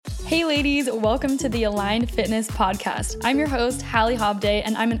Hey ladies, welcome to the Aligned Fitness Podcast. I'm your host, Hallie Hobday,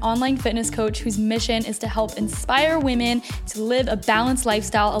 and I'm an online fitness coach whose mission is to help inspire women to live a balanced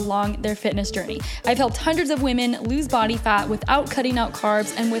lifestyle along their fitness journey. I've helped hundreds of women lose body fat without cutting out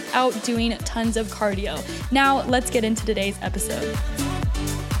carbs and without doing tons of cardio. Now, let's get into today's episode.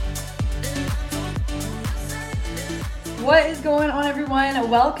 What is going on,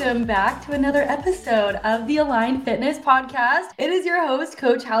 everyone? Welcome back to another episode of the Aligned Fitness Podcast. It is your host,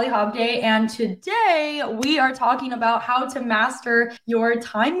 Coach Hallie Hobday, and today we are talking about how to master your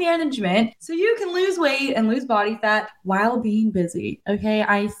time management so you can lose weight and lose body fat while being busy. Okay,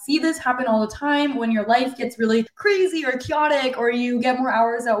 I see this happen all the time when your life gets really crazy or chaotic, or you get more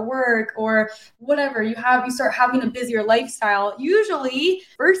hours at work, or whatever you start having a busier lifestyle. Usually,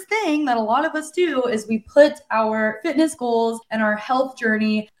 first thing that a lot of us do is we put our fitness goals and our health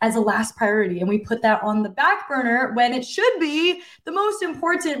journey as a last priority. And we put that on the back burner when it should be the most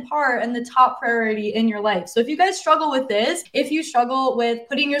important part and the top priority in your life. So if you guys struggle with this, if you struggle with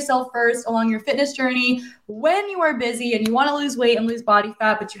putting yourself first along your fitness journey, when you are busy and you want to lose weight and lose body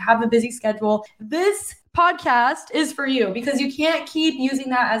fat, but you have a busy schedule, this podcast is for you, because you can't keep using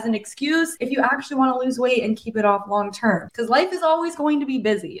that as an excuse if you actually want to lose weight and keep it off long term, because life is always going to be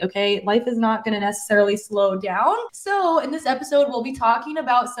busy. Okay, life is not going to necessarily slow down. So in this episode, we'll be talking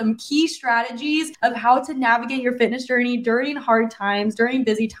about some key strategies of how to navigate your fitness journey during hard times, during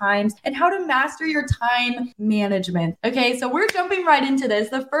busy times, and how to master your time management. Okay, so we're jumping right into this.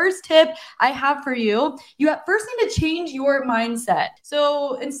 The first tip I have for you, first need to change your mindset.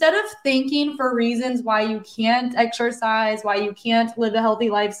 So instead of thinking for reasons why you can't exercise, why you can't live a healthy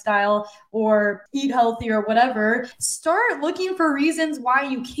lifestyle or eat healthy or whatever, start looking for reasons why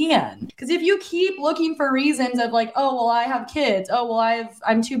you can. Because if you keep looking for reasons of like, oh, well, I have kids, oh, well,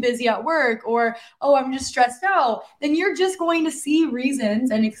 I'm too busy at work, or, oh, I'm just stressed out, then you're just going to see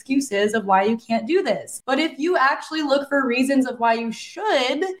reasons and excuses of why you can't do this. But if you actually look for reasons of why you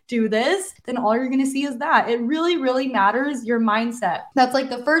should do this, then all you're going to see is that. It really, really matters your mindset. That's like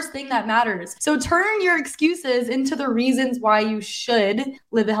the first thing that matters. So turn your excuses into the reasons why you should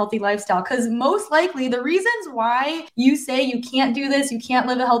live a healthy lifestyle. Because most likely the reasons why you say you can't do this, you can't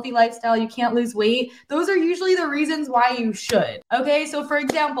live a healthy lifestyle, you can't lose weight, those are usually the reasons why you should. Okay, so for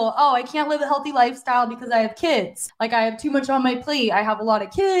example, oh, I can't live a healthy lifestyle because I have kids. Like I have too much on my plate. I have a lot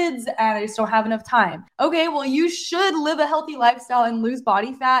of kids and I just don't have enough time. Okay, well, you should live a healthy lifestyle and lose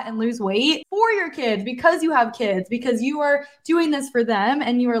body fat and lose weight for your kids, because you have kids, because you are doing this for them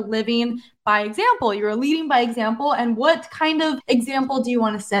and you are living by example. You're leading by example. And what kind of example do you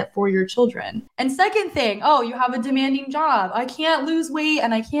want to set for your children? And second thing, oh, you have a demanding job. I can't lose weight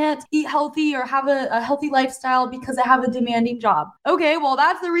and I can't eat healthy or have a healthy lifestyle because I have a demanding job. Okay, well,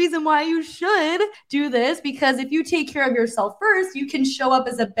 that's the reason why you should do this, because if you take care of yourself first, you can show up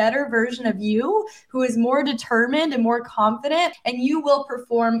as a better version of you who is more determined and more confident, and you will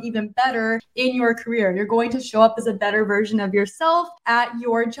perform even better in your career. You're going to show up as a better version of yourself at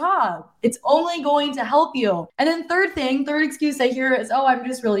your job. It's only going to help you. And then third excuse I hear is, oh, I'm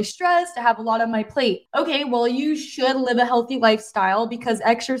just really stressed. I have a lot on my plate. Okay, well, you should live a healthy lifestyle, because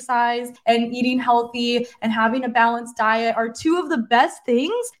exercise and eating healthy and having a balanced diet are two of the best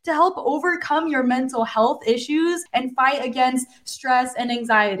things to help overcome your mental health issues and fight against stress and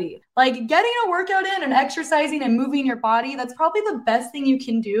anxiety. Like getting a workout in and exercising and moving your body, that's probably the best thing you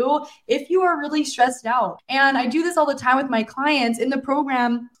can do if you are really stressed out. And I do this all the time with my clients. In the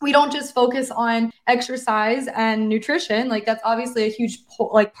program, we don't just focus on exercise and nutrition. Like that's obviously a huge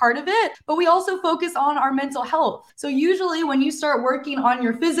part of it, but we also focus on our mental health. So usually when you start working on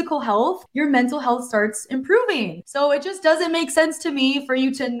your physical health, your mental health starts improving. So it just doesn't make sense to me for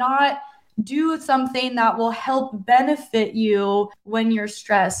you to not do something that will help benefit you when you're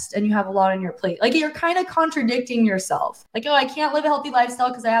stressed and you have a lot on your plate. Like you're kind of contradicting yourself. Like, oh, I can't live a healthy lifestyle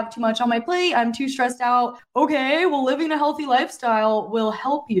because I have too much on my plate. I'm too stressed out. Okay, well, living a healthy lifestyle will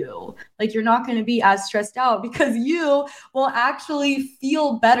help you. Like you're not going to be as stressed out, because you will actually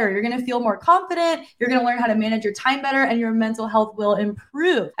feel better. You're going to feel more confident. You're going to learn how to manage your time better, and your mental health will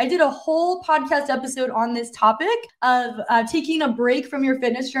improve. I did a whole podcast episode on this topic of taking a break from your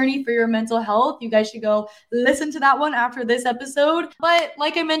fitness journey for your mental health. You guys should go listen to that one after this episode. But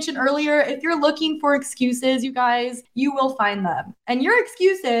like I mentioned earlier, if you're looking for excuses, you guys, you will find them. And your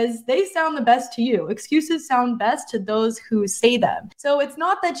excuses, they sound the best to you. Excuses sound best to those who say them. So it's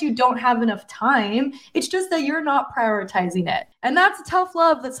not that you don't have enough time. It's just that you're not prioritizing it. And that's a tough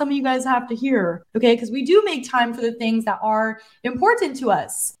love that some of you guys have to hear, okay? Because we do make time for the things that are important to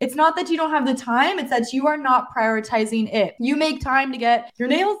us. It's not that you don't have the time, it's that you are not prioritizing it. You make time to get your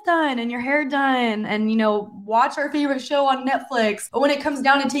nails done and your hair done and, watch our favorite show on Netflix. But when it comes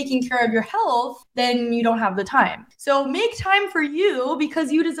down to taking care of your health, then you don't have the time. So make time for you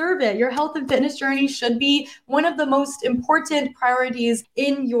because you deserve it. Your health and fitness journey should be one of the most important priorities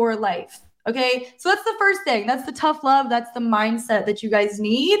in your life. Okay, so that's the first thing. That's the tough love. That's the mindset that you guys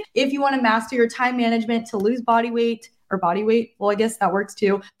need if you want to master your time management to lose body weight. Well, I guess that works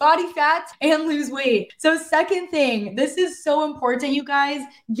too. Body fat and lose weight. So second thing, this is so important, you guys.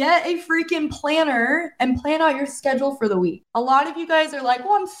 Get a freaking planner and plan out your schedule for the week. A lot of you guys are like,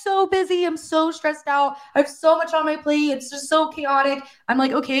 well, I'm so busy. I'm so stressed out. I have so much on my plate. It's just so chaotic. I'm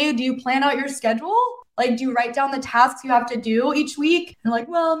like, okay, do you plan out your schedule? Like, do you write down the tasks you have to do each week? And like,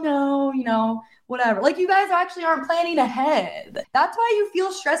 well, no, whatever. Like, you guys actually aren't planning ahead. That's why you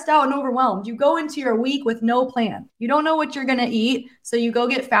feel stressed out and overwhelmed. You go into your week with no plan. You don't know what you're going to eat, so you go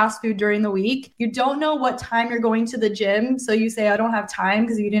get fast food during the week. You don't know what time you're going to the gym, so you say, I don't have time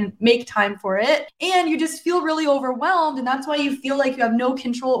because you didn't make time for it. And you just feel really overwhelmed, and that's why you feel like you have no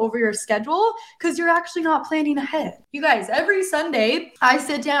control over your schedule because you're actually not planning ahead. You guys, every Sunday, I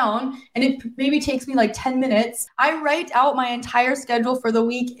sit down, and it maybe takes me like 10 minutes. I write out my entire schedule for the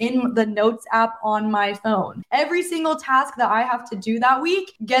week in the Notes app on my phone. Every single task that I have to do that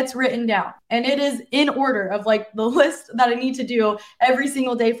week gets written down, and it is in order of like the list that I need to do every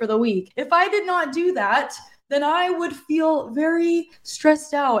single day for the week. If I did not do that, then I would feel very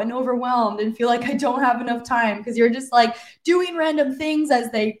stressed out and overwhelmed and feel like I don't have enough time because you're just like doing random things as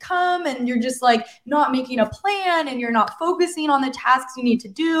they come and you're just like not making a plan and you're not focusing on the tasks you need to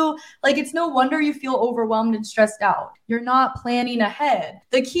do. Like, it's no wonder you feel overwhelmed and stressed out. You're not planning ahead.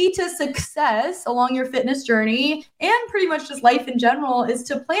 The key to success along your fitness journey and pretty much just life in general is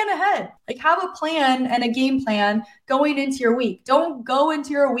to plan ahead. Like, have a plan and a game plan going into your week. Don't go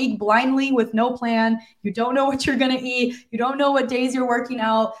into your week blindly with no plan. You don't know what you're going to eat. You don't know what days you're working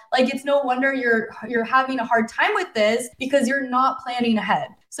out. Like, it's no wonder you're having a hard time with this because you're not planning ahead.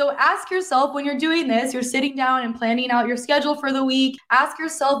 So ask yourself when you're doing this, you're sitting down and planning out your schedule for the week. Ask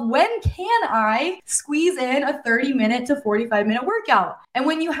yourself, when can I squeeze in a 30-minute to 45-minute workout? And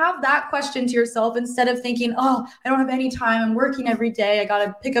when you have that question to yourself, instead of thinking, oh, I don't have any time, I'm working every day, I got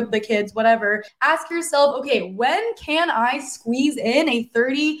to pick up the kids, whatever, ask yourself, okay, when can I squeeze in a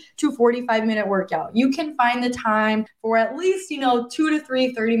 30 to 45-minute workout? You can find the time for at least, 2 to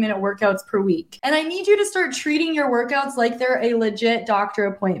 3 30-minute workouts per week. And I need you to start treating your workouts like they're a legit doctor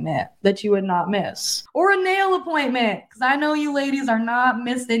appointment that you would not miss, or a nail appointment, because I know you ladies are not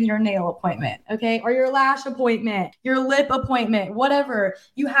missing your nail appointment, okay? Or your lash appointment, your lip appointment, whatever.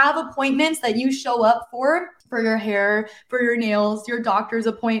 You have appointments that you show up for your hair, for your nails, your doctor's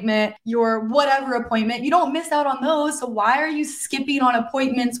appointment, your whatever appointment. You don't miss out on those. So why are you skipping on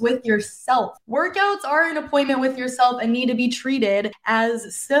appointments with yourself? Workouts are an appointment with yourself and need to be treated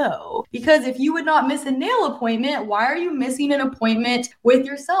as so. Because if you would not miss a nail appointment, why are you missing an appointment with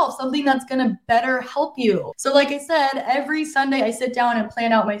yourself? Something that's going to better help you. So like I said, every Sunday I sit down and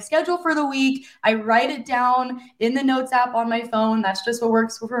plan out my schedule for the week. I write it down in the Notes app on my phone. That's just what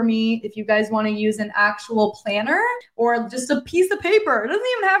works for me. If you guys want to use an actual planner or just a piece of paper, it doesn't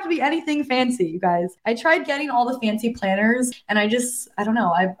even have to be anything fancy, you guys. I tried getting all the fancy planners and I don't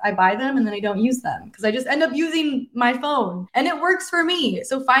know, I buy them and then I don't use them because I just end up using my phone and it works for me.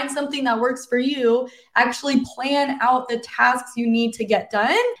 So find something that works for you. Actually plan out the tasks you need to get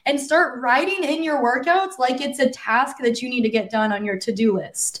done and start writing in your workouts like it's a task that you need to get done on your to-do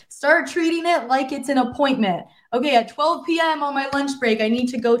list. Start treating it like it's an appointment. Okay, at 12 p.m. on my lunch break, I need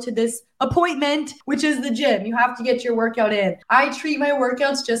to go to this appointment, which is the gym. You have to get your workout in. I treat my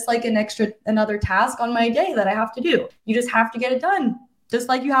workouts just like another task on my day that I have to do. You just have to get it done. Just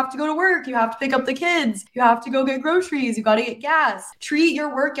like you have to go to work, you have to pick up the kids, you have to go get groceries, you got to get gas. Treat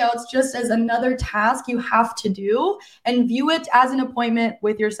your workouts just as another task you have to do and view it as an appointment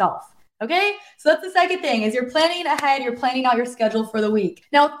with yourself. Okay, so that's the second thing is you're planning ahead, you're planning out your schedule for the week.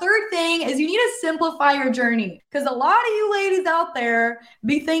 Now, third thing is you need to simplify your journey because a lot of you ladies out there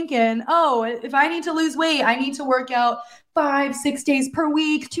be thinking, oh, if I need to lose weight, I need to work out 5-6 days per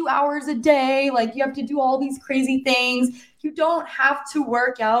week, 2 hours a day. Like you have to do all these crazy things. You don't have to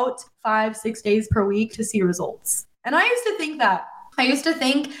work out 5-6 days per week to see results. And I used to think that. I used to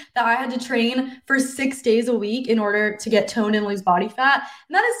think that I had to train for 6 days a week in order to get toned and lose body fat.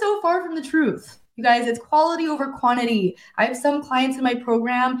 And that is so far from the truth. You guys, it's quality over quantity. I have some clients in my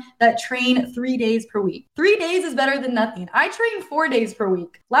program that train 3 days per week. 3 days is better than nothing. I train 4 days per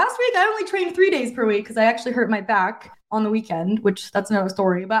week. Last week, I only trained 3 days per week because I actually hurt my back on the weekend, which that's another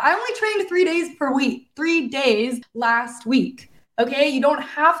story. But I only trained 3 days per week, 3 days last week. Okay, you don't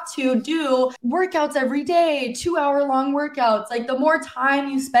have to do workouts every day, 2-hour-long workouts. Like, the more time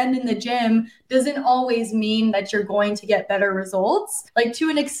you spend in the gym doesn't always mean that you're going to get better results. Like, to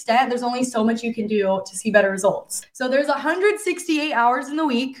an extent, there's only so much you can do to see better results. So there's 168 hours in the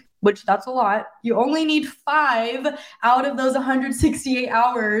week, which that's a lot. You only need 5 out of those 168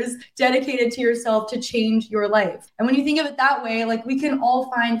 hours dedicated to yourself to change your life. And when you think of it that way, like, we can all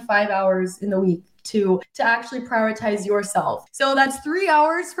find 5 hours in the week to actually prioritize yourself. So that's 3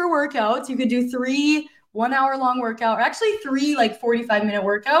 hours for workouts. You could do 3 1-hour-long workout, or actually 3 45-minute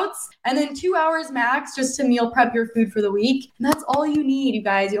workouts, and then 2 hours max just to meal prep your food for the week. And that's all you need, you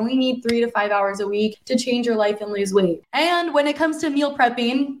guys. You only need 3 to 5 hours a week to change your life and lose weight. And when it comes to meal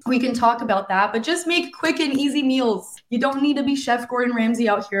prepping, we can talk about that, but just make quick and easy meals. You don't need to be Chef Gordon Ramsay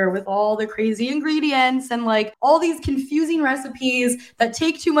out here with all the crazy ingredients and all these confusing recipes that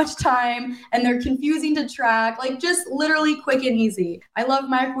take too much time and they're confusing to track. Just literally quick and easy. I love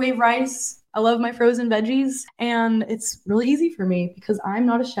microwave rice. I love my frozen veggies, and it's really easy for me because I'm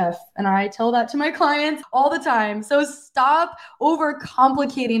not a chef, and I tell that to my clients all the time. So stop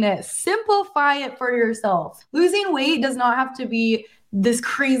overcomplicating it. Simplify it for yourself. Losing weight does not have to be this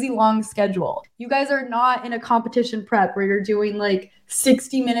crazy long schedule. You guys are not in a competition prep where you're doing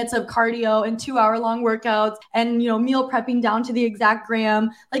 60 minutes of cardio and 2-hour-long workouts and, meal prepping down to the exact gram.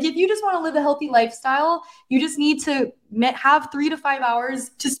 If you just want to live a healthy lifestyle, you just need to have 3 to 5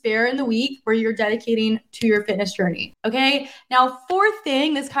 hours to spare in the week where you're dedicating to your fitness journey. Okay. Now, fourth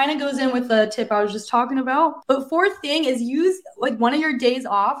thing, this kind of goes in with the tip I was just talking about, but fourth thing is use one of your days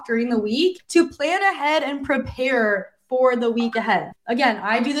off during the week to plan ahead and prepare for the week ahead. Again,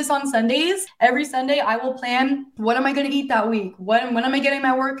 I do this on Sundays. Every Sunday, I will plan, what am I going to eat that week? When am I getting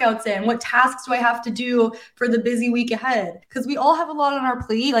my workouts in? What tasks do I have to do for the busy week ahead? Because we all have a lot on our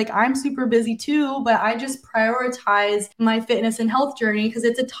plate. I'm super busy too, but I just prioritize my fitness and health journey because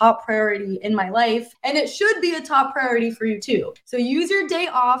it's a top priority in my life. And it should be a top priority for you too. So use your day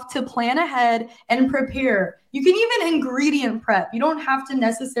off to plan ahead and prepare. You can even ingredient prep. You don't have to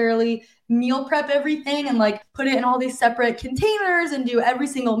necessarily meal prep everything and put it in all these separate containers and do every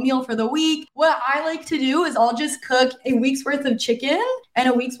single meal for the week. What I like to do is I'll just cook a week's worth of chicken and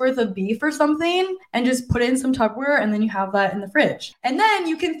a week's worth of beef or something and just put it in some Tupperware, and then you have that in the fridge. And then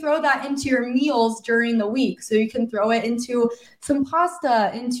you can throw that into your meals during the week. So you can throw it into some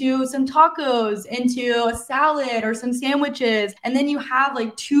pasta, into some tacos, into a salad or some sandwiches. And then you have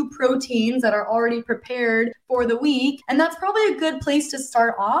 2 proteins that are already prepared for the week. And that's probably a good place to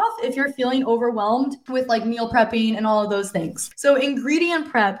start off if you're feeling overwhelmed with meal prepping and all of those things. So ingredient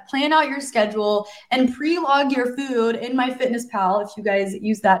prep, plan out your schedule and pre-log your food in MyFitnessPal if you guys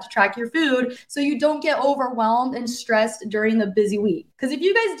use that to track your food so you don't get overwhelmed and stressed during the busy week. Because if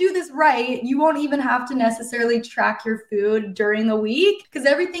you guys do this right, you won't even have to necessarily track your food during the week because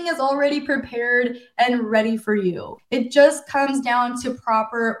everything is already prepared and ready for you. It just comes down to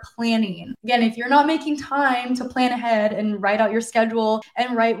proper planning. Again, if you're not making time to plan ahead and write out your schedule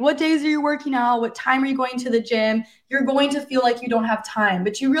and write what days are you working out, what time are you going to the gym, you're going to feel like you don't have time,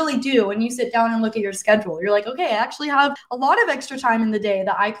 but you really do. When you sit down and look at your schedule, you're like, okay, I actually have a lot of extra time in the day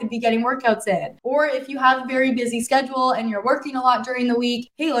that I could be getting workouts in. Or if you have a very busy schedule and you're working a lot during the week,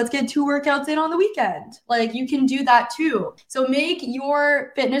 hey, let's get 2 workouts in on the weekend. You can do that too. So make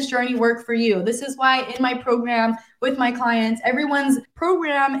your fitness journey work for you. This is why in my program with my clients, everyone's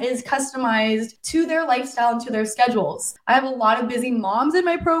program is customized to their lifestyle and to their schedules. I have a lot of busy moms in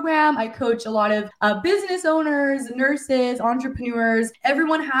my program. I coach a lot of business owners, nurses, entrepreneurs.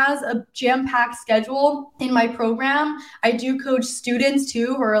 Everyone has a jam-packed schedule in my program. I do coach students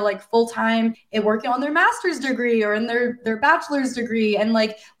too who are full-time and working on their master's degree or in their bachelor's degree. And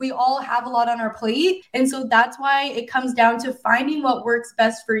we all have a lot on our plate. And so that's why it comes down to finding what works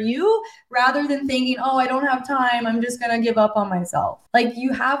best for you rather than thinking, oh, I don't have time, I'm just going to give up on myself.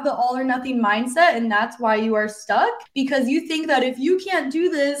 You have the all or nothing mindset, and that's why you are stuck, because you think that if you can't do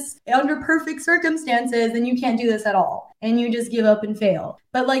this under perfect circumstances, then you can't do this at all. And you just give up and fail.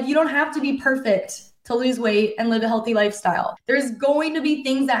 But you don't have to be perfect to lose weight and live a healthy lifestyle. There's going to be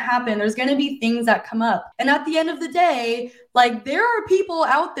things that happen. There's going to be things that come up. And at the end of the day, there are people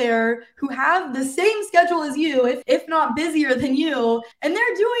out there who have the same schedule as you, if not busier than you, and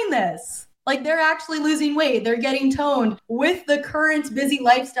they're doing this. Like they're actually losing weight. They're getting toned with the current busy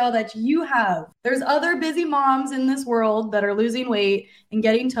lifestyle that you have. There's other busy moms in this world that are losing weight and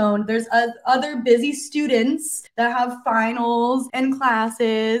getting toned. There's other busy students that have finals and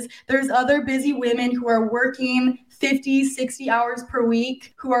classes. There's other busy women who are working 50, 60 hours per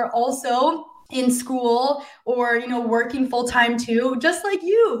week who are also in school or, working full time too, just like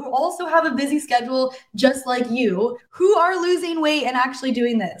you, who also have a busy schedule, just like you, who are losing weight and actually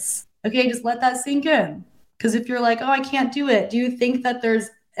doing this. Okay, just let that sink in. Because if you're like, oh, I can't do it, do you think that there's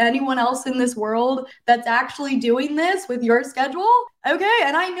anyone else in this world that's actually doing this with your schedule? Okay,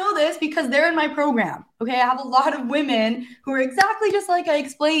 and I know this because they're in my program. Okay, I have a lot of women who are exactly just like I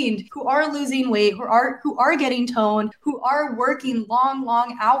explained, who are losing weight, who are getting toned, who are working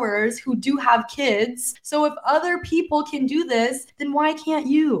long hours, who do have kids. So if other people can do this, then why can't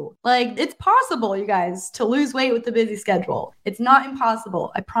you? Like, it's possible, you guys, to lose weight with the busy schedule. It's not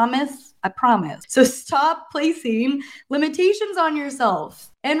impossible. I promise. So stop placing limitations on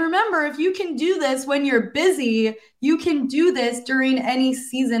yourself. And remember, if you can do this when you're busy, you can do this during any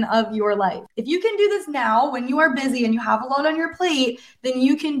season of your life. If you can do this now when you are busy and you have a lot on your plate, then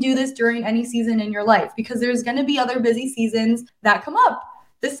you can do this during any season in your life, because there's going to be other busy seasons that come up.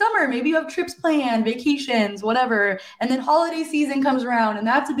 This summer, maybe you have trips planned, vacations, whatever. And then holiday season comes around and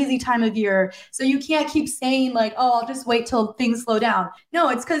that's a busy time of year. So you can't keep saying like, oh, I'll just wait till things slow down. No,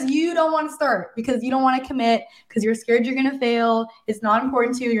 it's because you don't want to start, because you don't want to commit, because you're scared you're going to fail. It's not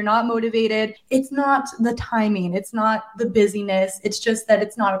important to you. You're not motivated. It's not the timing. It's not the busyness. It's just that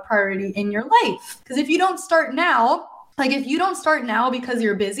it's not a priority in your life. Because if you don't start now, because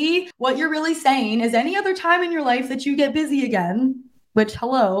you're busy, what you're really saying is any other time in your life that you get busy again, which,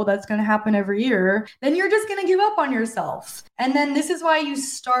 hello, that's going to happen every year, then you're just going to give up on yourself. And then this is why you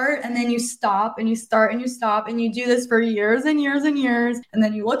start and then you stop and you start and you stop, and you do this for years and years and years. And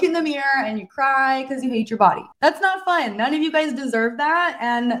then you look in the mirror and you cry because you hate your body. That's not fun. None of you guys deserve that.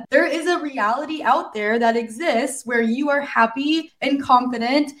 And there is a reality out there that exists where you are happy and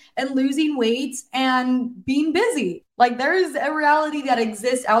confident and losing weight and being busy. Like, there's a reality that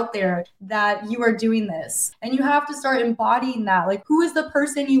exists out there that you are doing this, and you have to start embodying that. Like, who is the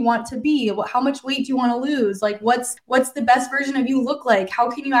person you want to be? How much weight do you want to lose? Like, what's the best version of you look like? How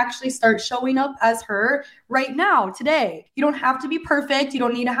can you actually start showing up as her right now, today? You don't have to be perfect. You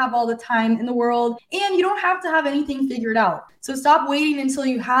don't need to have all the time in the world, and you don't have to have anything figured out. So stop waiting until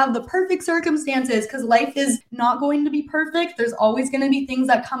you have the perfect circumstances, because life is not going to be perfect. There's always going to be things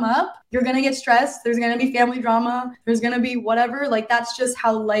that come up. You're going to get stressed. There's going to be family drama. There's going to be whatever. Like, that's just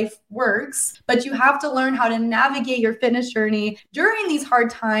how life works. But you have to learn how to navigate your fitness journey during these hard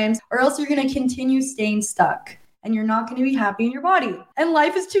times, or else you're going to continue staying stuck. And you're not going to be happy in your body. And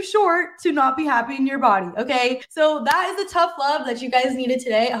life is too short to not be happy in your body, okay? So that is the tough love that you guys needed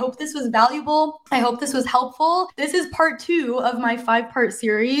today. I hope this was valuable. I hope this was helpful. This is part 2 of my 5-part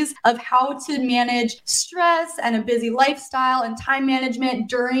series of how to manage stress and a busy lifestyle and time management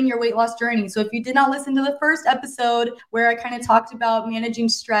during your weight loss journey. So if you did not listen to the first episode where I kind of talked about managing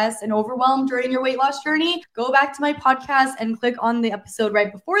stress and overwhelm during your weight loss journey, go back to my podcast and click on the episode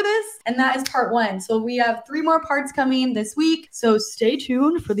right before this. And that is part 1. So we have 3 more parts coming this week. So stay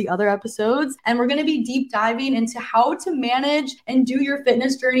tuned for the other episodes. And we're going to be deep diving into how to manage and do your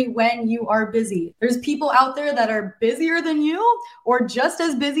fitness journey when you are busy. There's people out there that are busier than you or just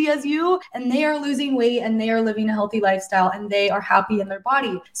as busy as you, and they are losing weight and they are living a healthy lifestyle and they are happy in their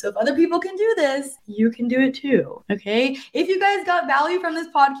body. So if other people can do this, you can do it too. Okay. If you guys got value from this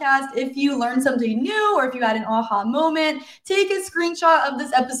podcast, if you learned something new, or if you had an aha moment, take a screenshot of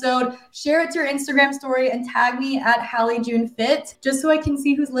this episode, share it to your Instagram story, and tag me at HallieJuneFit, just so I can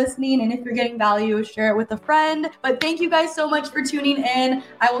see who's listening. And if you're getting value, share it with a friend. But thank you guys so much for tuning in.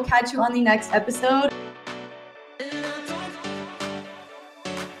 I will catch you on the next episode.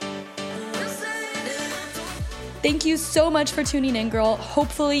 Thank you so much for tuning in, girl.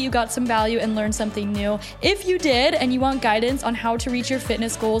 Hopefully you got some value and learned something new. If you did and you want guidance on how to reach your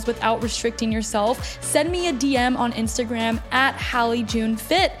fitness goals without restricting yourself, send me a DM on Instagram at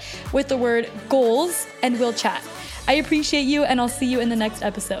HallieJuneFit with the word goals, and we'll chat. I appreciate you, and I'll see you in the next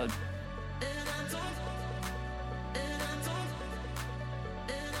episode.